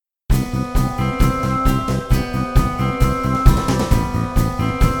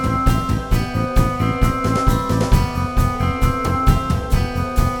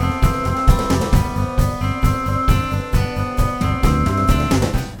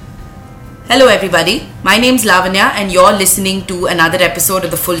Hello everybody, my name's Lavanya and you're listening to another episode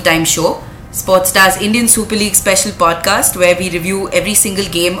of the Full-Time Show, Sportstar's Indian Super League special podcast where we review every single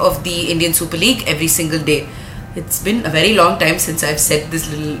game of the Indian Super League every single day. It's been a very long time since I've said this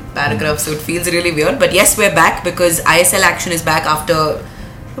little paragraph, so it feels really weird. But yes, we're back because ISL action is back after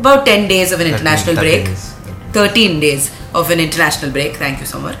about 10 days of an international break. 13 days of an international break, thank you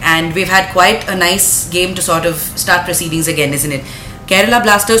so much. And we've had quite a nice game to sort of start proceedings again, isn't it? Kerala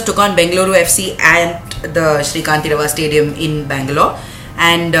Blasters took on Bengaluru FC at the Srikanthirava Stadium in Bangalore,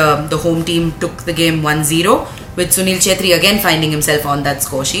 and the home team took the game 1-0 with Sunil Chhetri again finding himself on that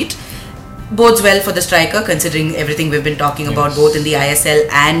score sheet. Bodes well for the striker considering everything we've been talking about both in the ISL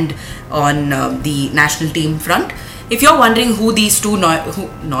and on the national team front. If you're wondering who these two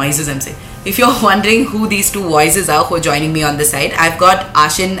if you're wondering who these two voices are who are joining me on the side, I've got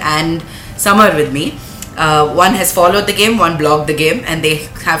Ashin and Samar with me. One has followed the game, one blogged the game, and they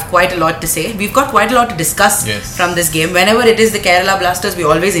have quite a lot to say. We've got quite a lot to discuss from this game. Whenever it is the Kerala Blasters, we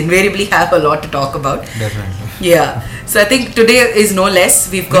always invariably have a lot to talk about. Definitely. Yeah. So I think today is no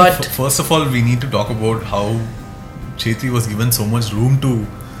less. We've got... First of all, we need to talk about how Chhetri was given so much room to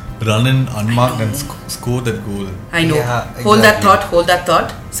run in unmarked and score that goal. I know. Yeah, exactly. Hold that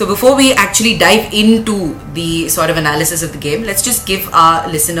thought. So before we actually dive into the sort of analysis of the game, let's just give our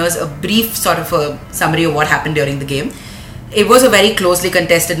listeners a brief sort of a summary of what happened during the game. It was a very closely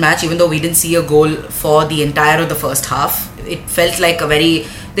contested match, even though we didn't see a goal for the entire of the first half. It felt like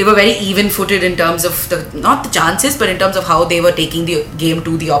they were very even-footed in terms of not the chances, but in terms of how they were taking the game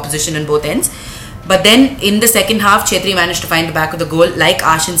to the opposition on both ends. But then in the second half, Chhetri managed to find the back of the goal. Like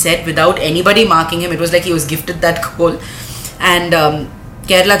Ashin said, without anybody marking him, it was like he was gifted that goal. And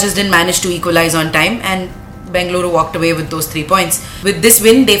Kerala just didn't manage to equalize on time, and Bengaluru walked away with those 3 points. With this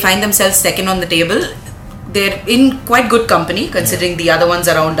win, they find themselves second on the table. They're in quite good company considering the other ones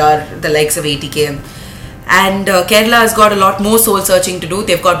around are the likes of ATK. And Kerala has got a lot more soul searching to do.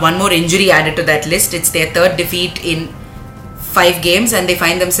 They've got one more injury added to that list. It's their third defeat in 5 games and they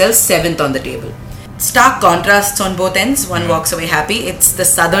find themselves 7th on the table. Stark contrasts on both ends. One walks away happy. It's the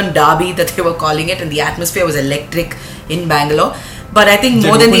Southern Derby that they were calling it, and the atmosphere was electric in Bangalore. But I think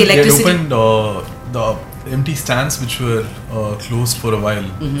more than the electricity... They opened the empty stands which were closed for a while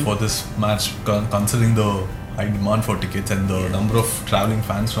for this match, considering the high demand for tickets and the number of travelling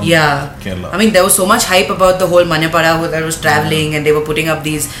fans from Kerala. I mean, there was so much hype about the whole Manyapada that was travelling and they were putting up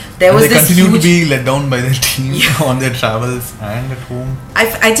these... They continued to be let down by their team on their travels and at home.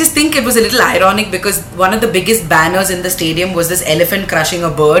 I just think it was a little ironic because one of the biggest banners in the stadium was this elephant crushing a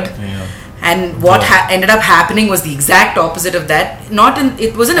bird. Yeah. And what ended up happening was the exact opposite of that.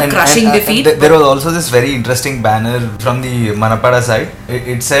 It wasn't a crushing defeat. There was also this very interesting banner from the Manappada side.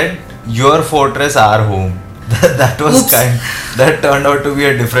 It said, "Your fortress, our home." That turned out to be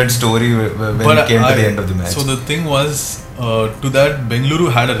a different story when it came to the end of the match. So the thing was, to that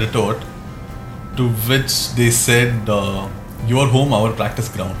Bengaluru had a retort, to which they said, "Your home, our practice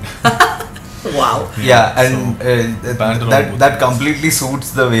ground." Wow. Yeah, and that completely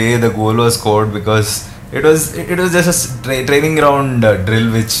suits the way the goal was scored because it was just a training ground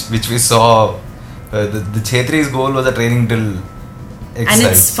drill which we saw. The Chhetri's goal was a training drill. And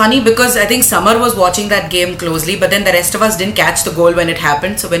it's funny because I think Samar was watching that game closely, but then the rest of us didn't catch the goal when it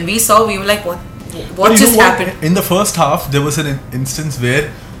happened. So when we saw, we were like, what just happened? In the first half, there was an instance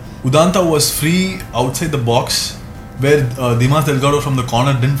where Udanta was free outside the box, where Dimas Delgado from the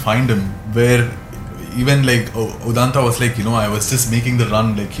corner didn't find him, where even like Udanta was like, I was just making the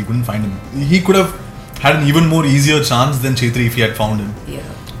run, like he couldn't find him. He could have had an even more easier chance than Chhetri if he had found him. Yeah.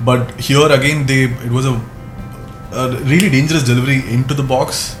 But here again, it was a really dangerous delivery into the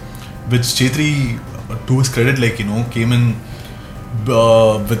box, which Chhetri, to his credit, came in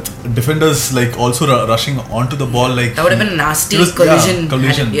with defenders also rushing onto the ball. That would have been a nasty collision.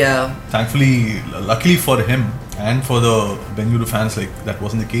 Thankfully, luckily for him and for the Bengaluru fans, that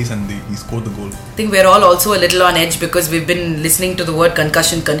wasn't the case, and he scored the goal. I think we're all also a little on edge because we've been listening to the word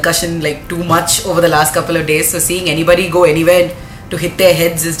concussion too much over the last couple of days. So seeing anybody go anywhere to hit their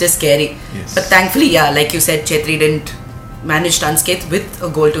heads is just scary. Yes. But thankfully, like you said, Chhetri didn't manage unscathed with a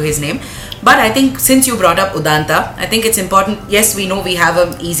goal to his name. But I think since you brought up Udanta, I think it's important. Yes, we know we have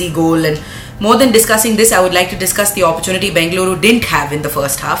an easy goal, and more than discussing this, I would like to discuss the opportunity Bengaluru didn't have in the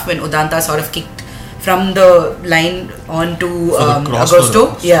first half when Udanta sort of kicked from the line on to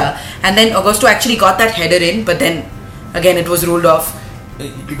Augusto. Yeah, and then Augusto actually got that header in, but then again it was ruled off.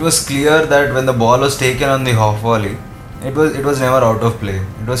 It was clear that when the ball was taken on the half volley, it was never out of play.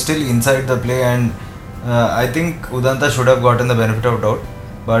 It was still inside the play, and I think Udanta should have gotten the benefit of doubt,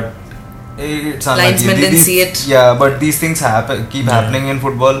 but it's unlucky. Linesman didn't see it. Yeah, but these things keep happening in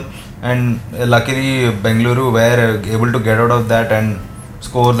football. and luckily Bengaluru were able to get out of that and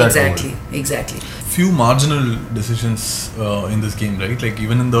score that goal. Exactly. Few marginal decisions in this game, right? Like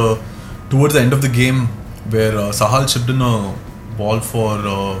even towards the end of the game, where Sahal chipped in a ball for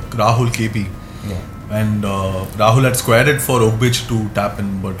Rahul KP, and Rahul had squared it for Ogbich to tap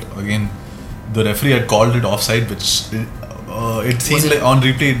in, but again the referee had called it offside, which it seemed like on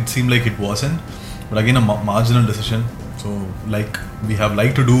replay it seemed like it wasn't, but again a marginal decision. So like we have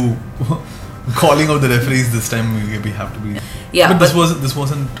to do calling out the referees this time, we have to be. Yeah, but this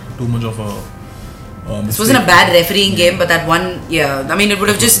wasn't too much of a. This wasn't a bad refereeing game, but that one, I mean, it would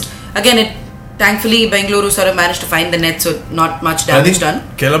have just again thankfully Bengaluru sort of managed to find the net, so not much damage done.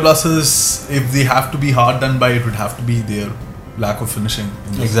 Kerala Blasters, if they have to be hard done by, it would have to be their lack of finishing.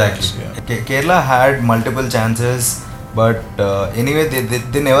 Exactly. Kerala had multiple chances, but anyway,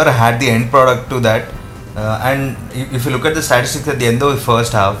 they never had the end product to that. And if you look at the statistics at the end of the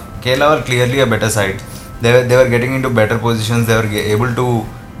first half, Kerala were clearly a better side. They were getting into better positions. They were able to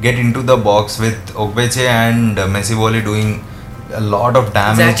get into the box with Ogbeche and Messi Boli doing a lot of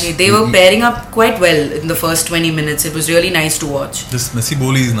damage. Exactly. They were pairing up quite well in the first 20 minutes. It was really nice to watch. This Messi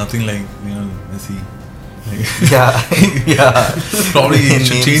Boli is nothing like, Messi. Probably he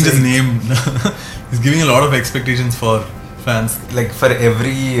should change his name. He's giving a lot of expectations for fans. Like for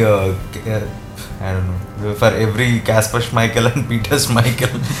every I don't know, for every Kasper Schmeichel and Peter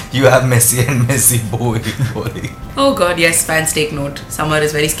Schmeichel, you have Messi and Messi Boli. Oh God, yes, fans take note. Samar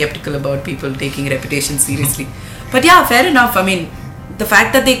is very skeptical about people taking reputation seriously. But yeah, fair enough. I mean, the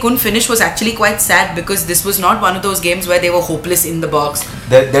fact that they couldn't finish was actually quite sad, because this was not one of those games where they were hopeless in the box.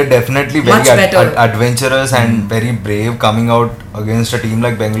 They're definitely very adventurous and very brave coming out against a team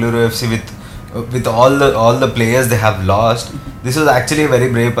like Bengaluru FC with all the players they have lost. This was actually a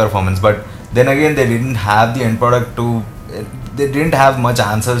very brave performance, but then again they didn't have the end product they didn't have much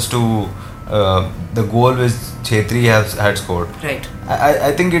answers to the goal which Chhetri had scored. Right.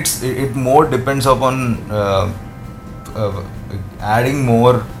 I think it more depends upon adding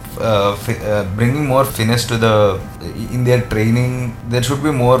more bringing more finesse to in their training. There should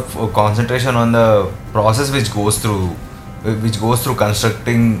be more concentration on the process which goes through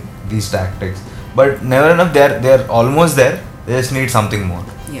constructing these tactics. But never enough, they're almost there. They just need something more.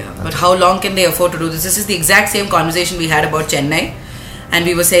 Yeah, but how long can they afford to do this? This is the exact same conversation we had about Chennai, and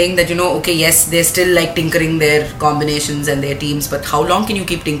we were saying that okay, yes, they're still like tinkering their combinations and their teams, but how long can you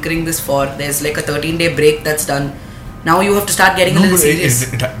keep tinkering this for? There's like a 13-day break that's done. Now you have to start getting a little serious.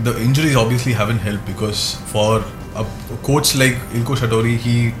 The injuries obviously haven't helped, because for a coach like Ilko Shatori,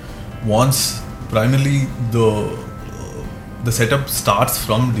 he wants primarily the setup starts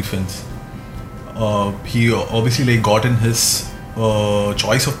from defense. He obviously got in his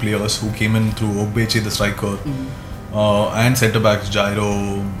choice of players who came in through Ogbeche, the striker, and centre backs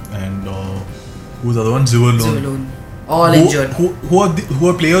Jairo and who's the other one? Ziverloon. All injured. Who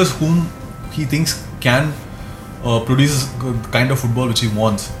are players whom he thinks can produce the kind of football which he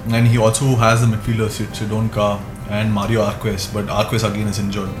wants, and he also has the midfielders Sidonka and Mario Arquez, but Arquez again is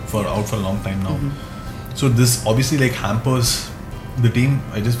injured out for a long time now. So this obviously hampers the team.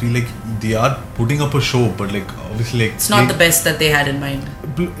 I just feel like they are putting up a show, but obviously it's not the best that they had in mind.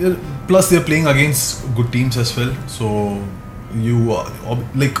 Plus they're playing against good teams as well, so you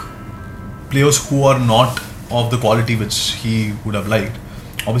players who are not of the quality which he would have liked,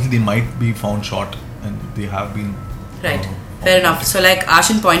 obviously they might be found short, and they have been. Right. Fair enough. So like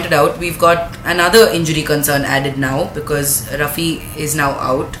Ashin pointed out, we've got another injury concern added now, because Rafi is now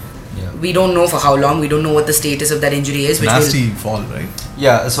out. Yeah. We don't know for how long. We don't know what the status of that injury is. Nasty fall, right?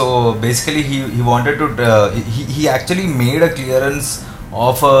 Yeah. So basically, he wanted to. He actually made a clearance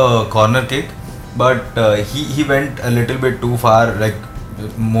of a corner kick, but he went a little bit too far,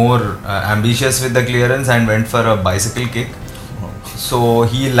 more ambitious with the clearance, and went for a bicycle kick. So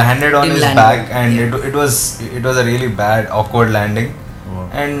he landed on his back, and it was a really bad, awkward landing. Wow.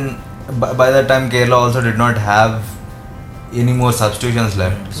 And by that time, Kerala also did not have any more substitutions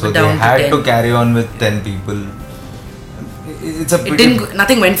left, so they had to carry on with 10 people.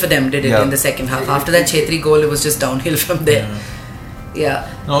 Nothing went for them, did it, in the second half? After that Chhetri goal, it was just downhill from there. Yeah.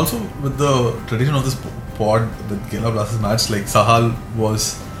 And also with the tradition of this pod with Kerala Blasters match, Sahal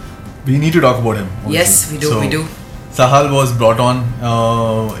we need to talk about him. Obviously. Yes, we do. Sahal was brought on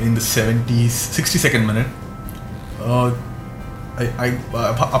in the 62nd minute.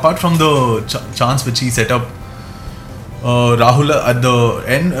 Apart from the chance which he set up, Rahul at the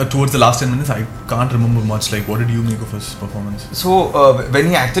end, towards the last 10 minutes, I can't remember much. What did you make of his performance? So when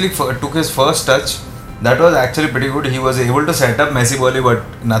he actually took his first touch, that was actually pretty good. He was able to set up Messi volley, but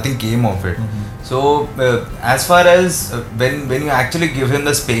nothing came of it. So as far as when you actually give him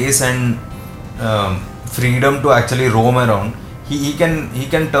the space and freedom to actually roam around, he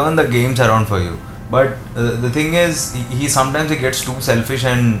can turn the games around for you. But the thing is, he sometimes gets too selfish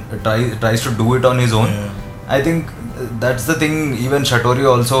and tries to do it on his own. Yeah. I think that's the thing. Even Shatori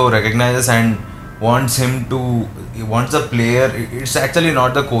also recognizes and wants the player. It's actually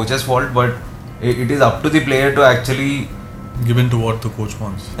not the coach's fault, but it is up to the player to actually give in to what the coach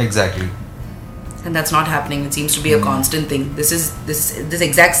wants. Exactly. And that's not happening. It seems to be a constant thing. This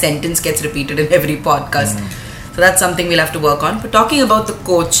exact sentence gets repeated in every podcast. So that's something we'll have to work on. But talking about the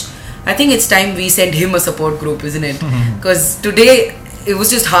coach, I think it's time we send him a support group, isn't it? Because today it was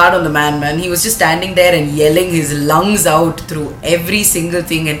just hard on the man. He was just standing there and yelling his lungs out through every single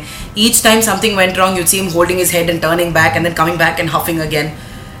thing. And each time something went wrong, you'd see him holding his head and turning back and then coming back and huffing again.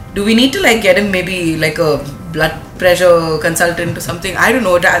 Do we need to get him maybe like a blood pressure consultant or something? I don't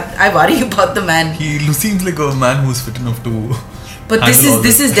know. I worry about the man. He seems like a man who's fit enough to. But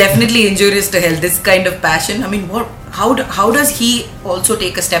this is definitely injurious to health. This kind of passion. I mean, what? How does he also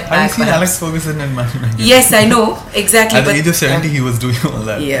take a step back? I've seen Alex Ferguson and Man United. Yes, I know exactly. At the age of 70, he was doing all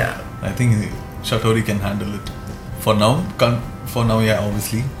that. Yeah. I think Shatori can handle it. For now, yeah,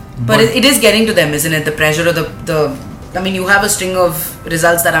 obviously. But it is getting to them, isn't it? The pressure of the. I mean, you have a string of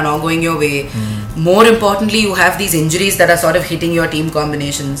results that are not going your way. More importantly, you have these injuries that are sort of hitting your team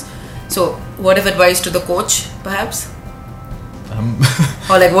combinations. So, word of advice to the coach, perhaps?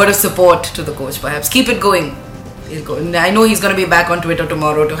 Or word of support to the coach, perhaps? Keep it going. I know he's going to be back on Twitter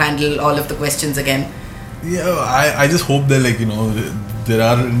tomorrow to handle all of the questions again. Yeah, I just hope that there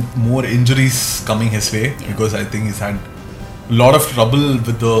are more injuries coming his way, because I think he's had a lot of trouble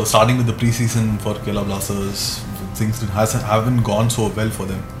with starting with the preseason for Kerala Blasters. Things haven't gone so well for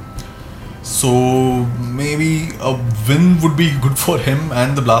them. So maybe a win would be good for him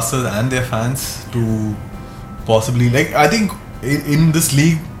and the Blasters and their fans to possibly I think in this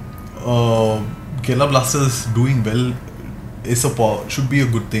league, Kerala Blasters doing well should be a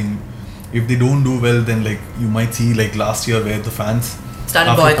good thing. If they don't do well, then you might see last year where the fans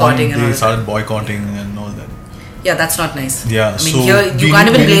started boycotting and all that. Yeah, that's not nice. Yeah, I mean, here you can't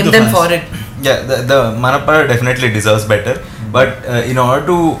even blame them for it. Yeah, the Manapara definitely deserves better. But in order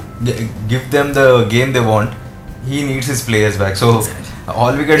to give them the game they want, he needs his players back. So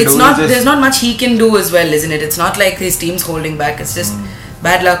all we can do is there's not much he can do as well, isn't it? It's not like his team's holding back. It's just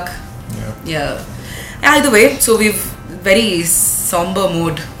bad luck. Yeah. Either way, so we've very somber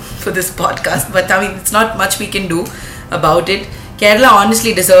mood for this podcast. But I mean, it's not much we can do about it. Kerala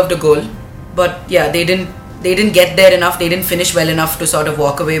honestly deserved a goal. But yeah, they didn't get there enough. They didn't finish well enough to sort of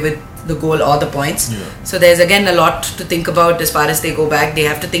walk away with the goal or the points. So there's again a lot to think about as far as they go back. They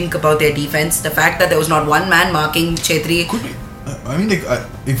have to think about their defense. The fact that there was not one man marking Chetri. Could be. I mean,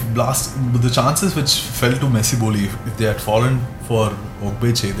 if the chances which fell to Messi Boli, if they had fallen for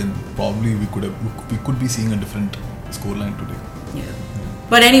Ogbeche, then probably we could be seeing a different scoreline today. Yeah.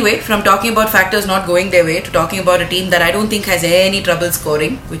 But anyway, from talking about factors not going their way to talking about a team that I don't think has any trouble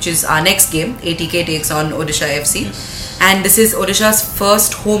scoring, which is our next game, ATK takes on Odisha FC. Yes. And this is Odisha's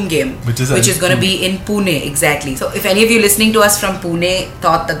first home game, which is going to be in Pune, exactly. So if any of you listening to us from Pune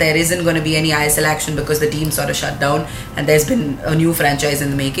thought that there isn't going to be any ISL action because the team sort of shut down and there's been a new franchise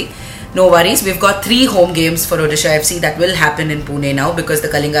in the making, no worries. We've got 3 home games for Odisha FC that will happen in Pune now because the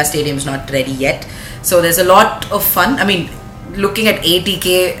Kalinga Stadium is not ready yet. So there's a lot of fun. I mean, looking at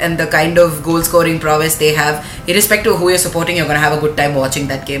ATK and the kind of goal scoring prowess they have, irrespective of who you're supporting, you're going to have a good time watching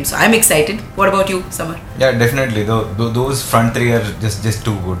that game. So I'm excited. What about you, Samar? Yeah, definitely. Those front 3 are just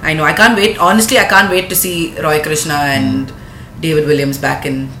too good. I know. I can't wait. Honestly, I can't wait to see Roy Krishna and David Williams back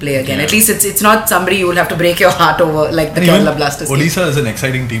in play again. Yeah. At least it's not somebody you will have to break your heart over like the Kerala Blasters. Odisha is an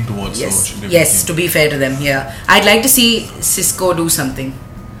exciting team to watch. Yes, to be fair to them, yeah. I'd like to see Cisco do something.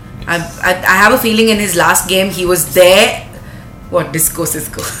 Yes. I have a feeling in his last game he was there. What?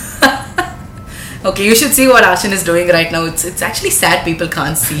 Cisco. Okay, you should see what Ashin is doing right now. It's actually sad people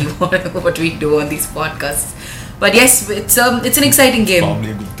can't see what we do on these podcasts. But yes, it's an exciting game.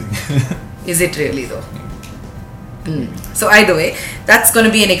 Probably a good thing. Is it really though? So either way, that's going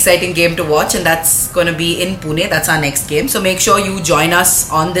to be an exciting game to watch, and that's going to be in Pune. That's our next game. So make sure you join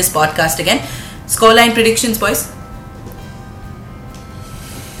us on this podcast again. Scoreline predictions, boys.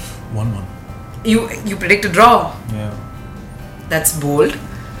 1-1. You predict a draw? Yeah. That's bold.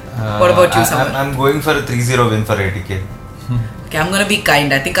 What about you, Samar? I'm going for a 3-0 win for ATK. Okay, I'm going to be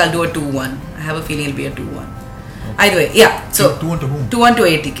kind. I think I'll do a 2-1. I have a feeling it'll be a 2-1. Okay. Either way, yeah. So 2-1 to whom? 2-1 to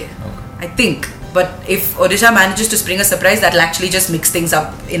ATK. Okay. I think. But if Odisha manages to spring a surprise, that'll actually just mix things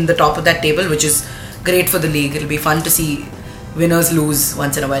up in the top of that table, which is great for the league. It'll be fun to see winners lose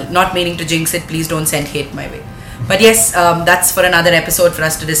once in a while. Not meaning to jinx it, please don't send hate my way. But yes, that's for another episode for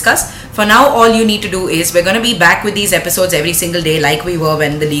us to discuss. For now, all you need to do is, we're going to be back with these episodes every single day like we were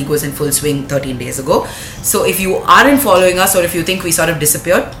when the league was in full swing 13 days ago. So if you aren't following us, or if you think we sort of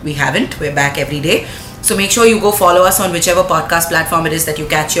disappeared, we haven't. We're back every day. So make sure you go follow us on whichever podcast platform it is that you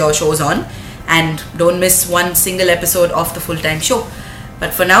catch your shows on. And don't miss one single episode of the full-time show.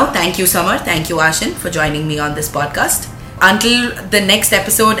 But for now, thank you Samar, thank you Ashin for joining me on this podcast. Until the next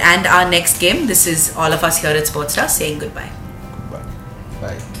episode and our next game, this is all of us here at Sportstar saying goodbye.